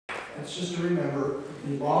it's just to remember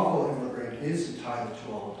the lawful immigrant is entitled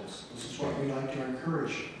to all of this. This is what we like to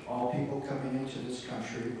encourage all people coming into this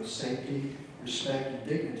country with safety, respect, and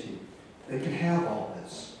dignity. They can have all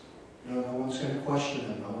this. You know, no one's going to question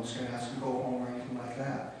them. No one's going to ask them to go home or anything like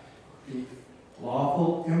that. The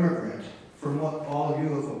lawful immigrant, from what all of you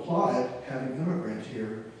have applauded, having immigrant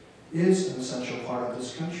here, is an essential part of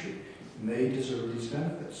this country. And they deserve these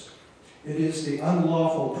benefits. It is the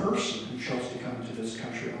unlawful person who chose to come into this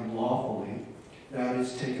country unlawfully that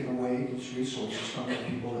is taking away these resources from the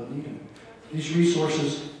people that need them. These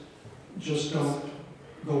resources just don't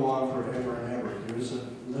go on forever and ever. There is a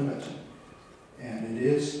limit. And it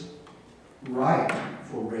is right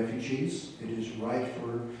for refugees. It is right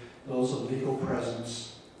for those of legal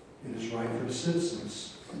presence. It is right for the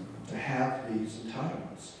citizens to have these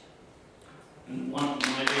entitlements. And one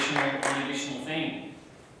additional thing.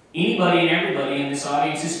 Anybody and everybody in this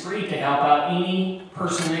audience is free to help out any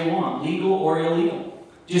person they want, legal or illegal.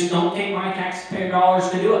 Just don't take my taxpayer dollars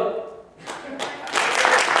to do it.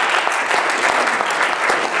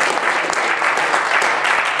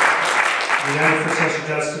 United for Social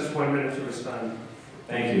Justice, 1 minute to respond.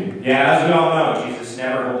 Thank you. Yeah, as we all know, Jesus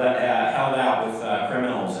never held out with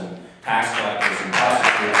criminals and tax collectors and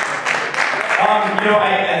prosecutors. You know,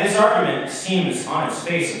 this argument seems on its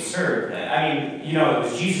face absurd. I mean, you know, it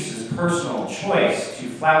was Jesus' personal choice to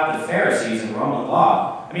flout the Pharisees and Roman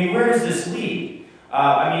law. I mean, where does this lead?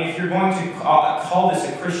 I mean, if you're going to call this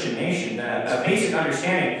a Christian nation, then a basic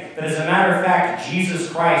understanding that, as a matter of fact,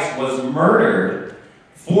 Jesus Christ was murdered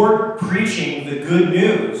for preaching the good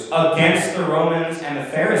news against the Romans and the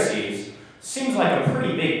Pharisees seems like a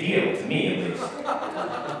pretty big deal to me, at least.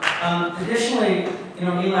 Additionally, you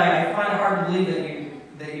know, Eli, I find it hard to believe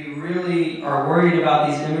that you really are worried about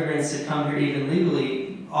these immigrants that come here even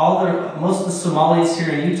legally. Most of the Somalis here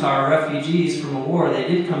in Utah are refugees from a war. They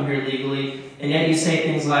did come here legally, and yet you say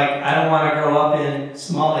things like, I don't want to grow up in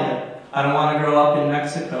Somalia. I don't want to grow up in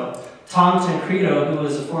Mexico. Tom Tancredo, who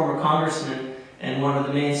was a former congressman and one of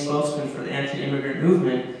the main spokesmen for the anti-immigrant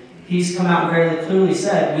movement, he's come out and very clearly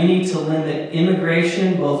said we need to limit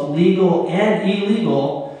immigration, both legal and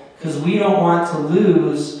illegal, because we don't want to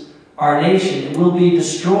lose our nation. It will be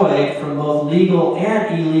destroyed from both legal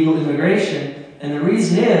and illegal immigration. And the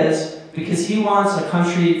reason is because he wants a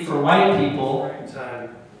country for white people.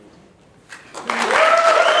 Time.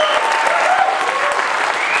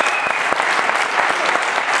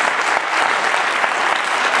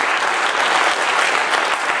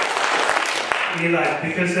 Eli,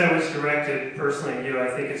 because that was directed personally at you, I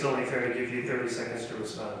think it's only fair to give you 30 seconds to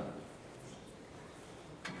respond.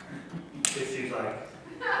 If you'd like.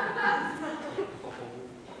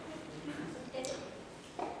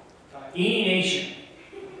 Any nation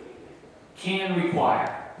can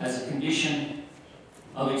require, as a condition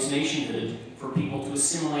of its nationhood, for people to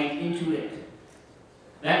assimilate into it.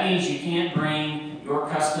 That means you can't bring your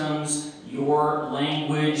customs, your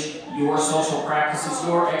language, your social practices,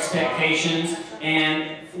 your expectations,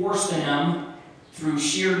 and force them through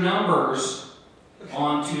sheer numbers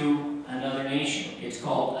onto another nation. It's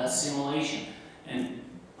called assimilation. And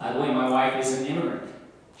by the way, my wife is an immigrant.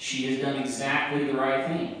 She has done exactly the right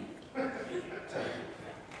thing. The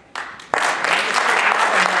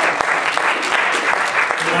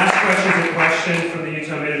last question is a question from the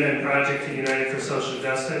Utah Minuteman Project to United for Social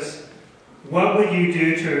Justice. What would you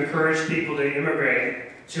do to encourage people to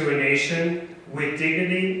immigrate to a nation with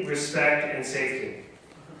dignity, respect, and safety?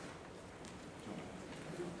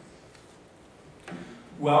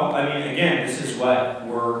 Well, I mean, again, this is what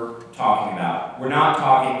we're talking about. We're not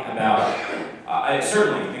talking about,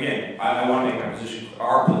 certainly, again, I want to make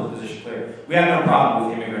our political position clear. We have no problem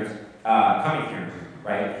with immigrants coming here,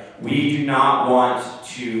 right? We do not want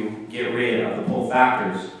to get rid of the pull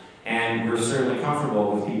factors, and we're certainly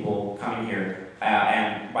comfortable with people coming here,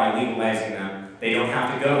 and by legalizing them, they don't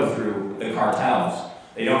have to go through the cartels.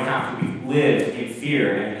 They don't have to live in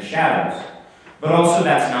fear and in the shadows. But also,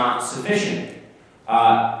 that's not sufficient.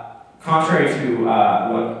 Contrary to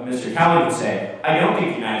what Mr. Cowley would say, I don't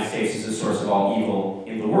think the United States is the source of all evil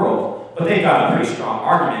in the world, but they've got a pretty strong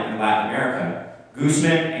argument in Latin America.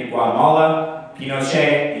 Guzman in Guatemala,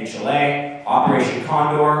 Pinochet in Chile, Operation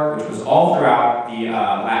Condor, which was all throughout the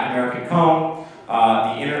Latin American cone,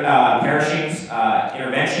 Pershing's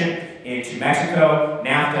intervention into Mexico,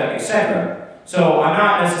 NAFTA, etc. So I'm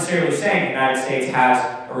not necessarily saying the United States has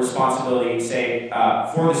a responsibility, say,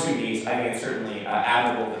 for the Sudanese. I think it's certainly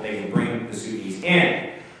admirable that they would bring the Sudanese in.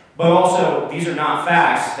 But also, these are not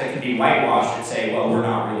facts that can be whitewashed and say, well, we're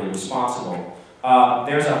not really responsible.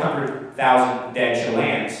 There's 100,000 dead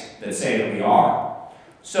Chileans that say that we are.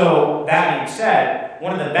 So that being said,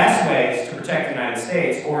 one of the best ways to protect the United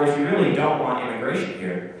States, or if you really don't want immigration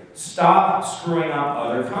here, stop screwing up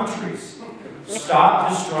other countries. Stop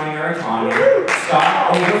destroying their economy.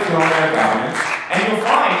 Stop overthrowing their governments. And you'll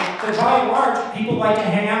find that by and large, people like to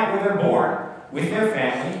hang out where they're born, with their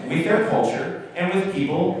family, with their culture, and with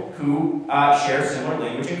people who share similar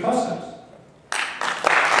language and customs.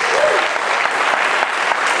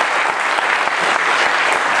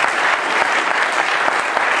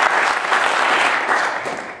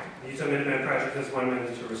 The Minuteman Project has 1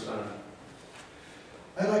 minute to respond.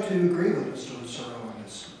 I'd like to agree with Mr. Lucero on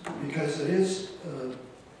this, because it is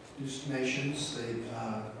these nations,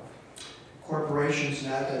 corporations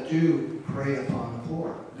that do prey upon the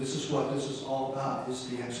poor. This is what this is all about, is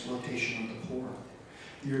the exploitation of the poor.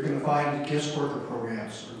 You're going to find that guest worker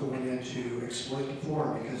programs are going in to exploit the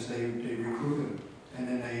poor because they recruit them and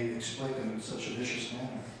then they exploit them in such a vicious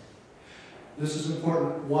manner. This is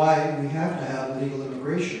important why we have to have legal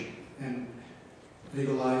immigration and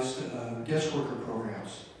legalized guest worker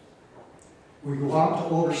programs. We want to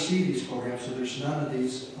oversee these programs so there's none of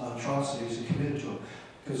these atrocities committed to them.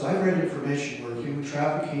 Because I've read information where human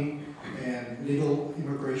trafficking and legal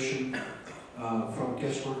immigration from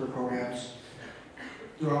guest worker programs,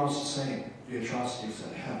 they're almost the same, the atrocities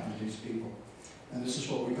that happen to these people. And this is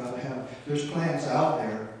what we've got to have. There's plans out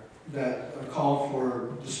there that call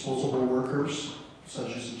for disposable workers,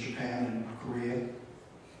 such as in Japan and Korea.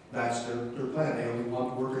 That's their plan. They only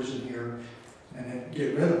want workers in here and then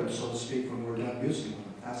get rid of them, so to speak, when we're done using them.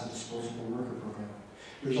 That's a disposable worker program.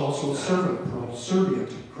 There's also a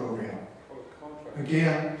servient program,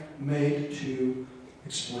 again, made to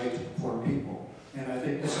exploit poor people. And I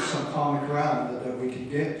think this is some common ground that we can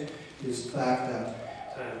get, is the fact that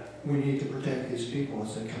we need to protect these people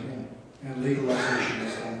as they come in. And legalization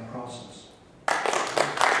is that process.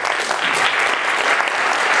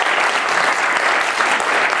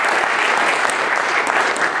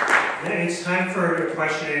 It's time for a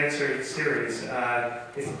question and answer series.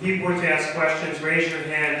 If people want to ask questions, raise your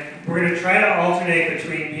hand. We're going to try to alternate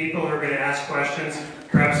between people who are going to ask questions,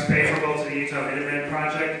 perhaps favorable to the Utah Minuteman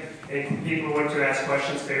Project, and people who want to ask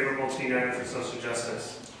questions favorable to United for Social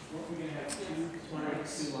Justice. We're going to have two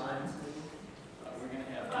lines. We're going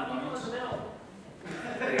to have 2 minutes.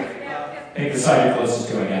 Pick the side you're closest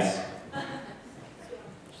to, I guess.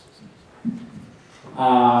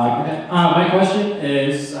 My question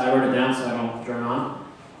is, I wrote it down so I don't drone on.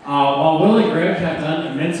 While Will and Greg have done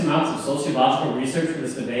immense amounts of sociological research for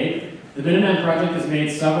this debate, the Minuteman Project has made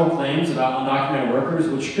several claims about undocumented workers,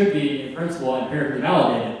 which could be, in principle, empirically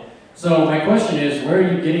validated. So my question is, where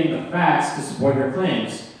are you getting the facts to support your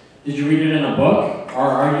claims? Did you read it in a book, or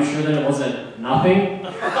are you sure that it wasn't nothing?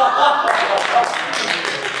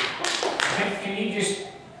 Can you just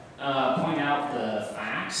point out the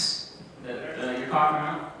facts that you're talking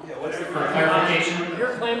about? Yeah, what's the For clarification?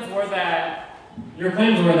 Your claims were that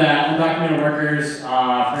undocumented workers,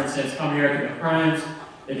 for instance, come here, commit crimes,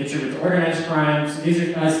 they contribute to organized crimes. These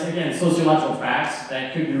are, again, sociological facts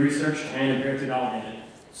that could be researched and empirically validated.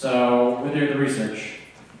 So, what are the research?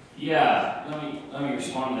 Yeah, let me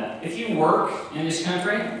respond to that. If you work in this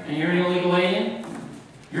country and you're an illegal alien,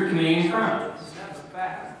 you're committing a crime. That's a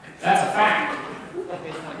fact. That's a fact.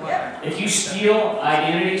 If you steal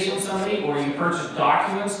identities from somebody or you purchase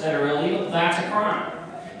documents that are illegal, that's a crime.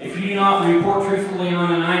 If you do not report truthfully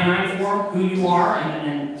on an I-9 form who you are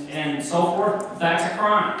and so forth, that's a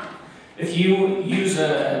crime. If you use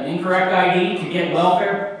an incorrect ID to get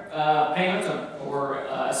welfare payments or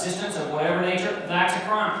assistance of whatever nature, that's a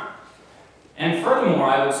crime. And furthermore,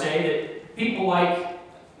 I would say that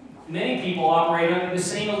many people operate under the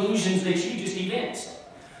same illusions that you just evinced.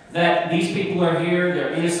 That these people are here,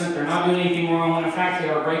 they're innocent, they're not doing anything wrong, when in fact they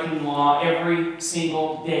are breaking the law every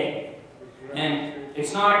single day. And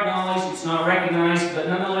it's not acknowledged, it's not recognized, but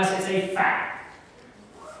nonetheless it's a fact.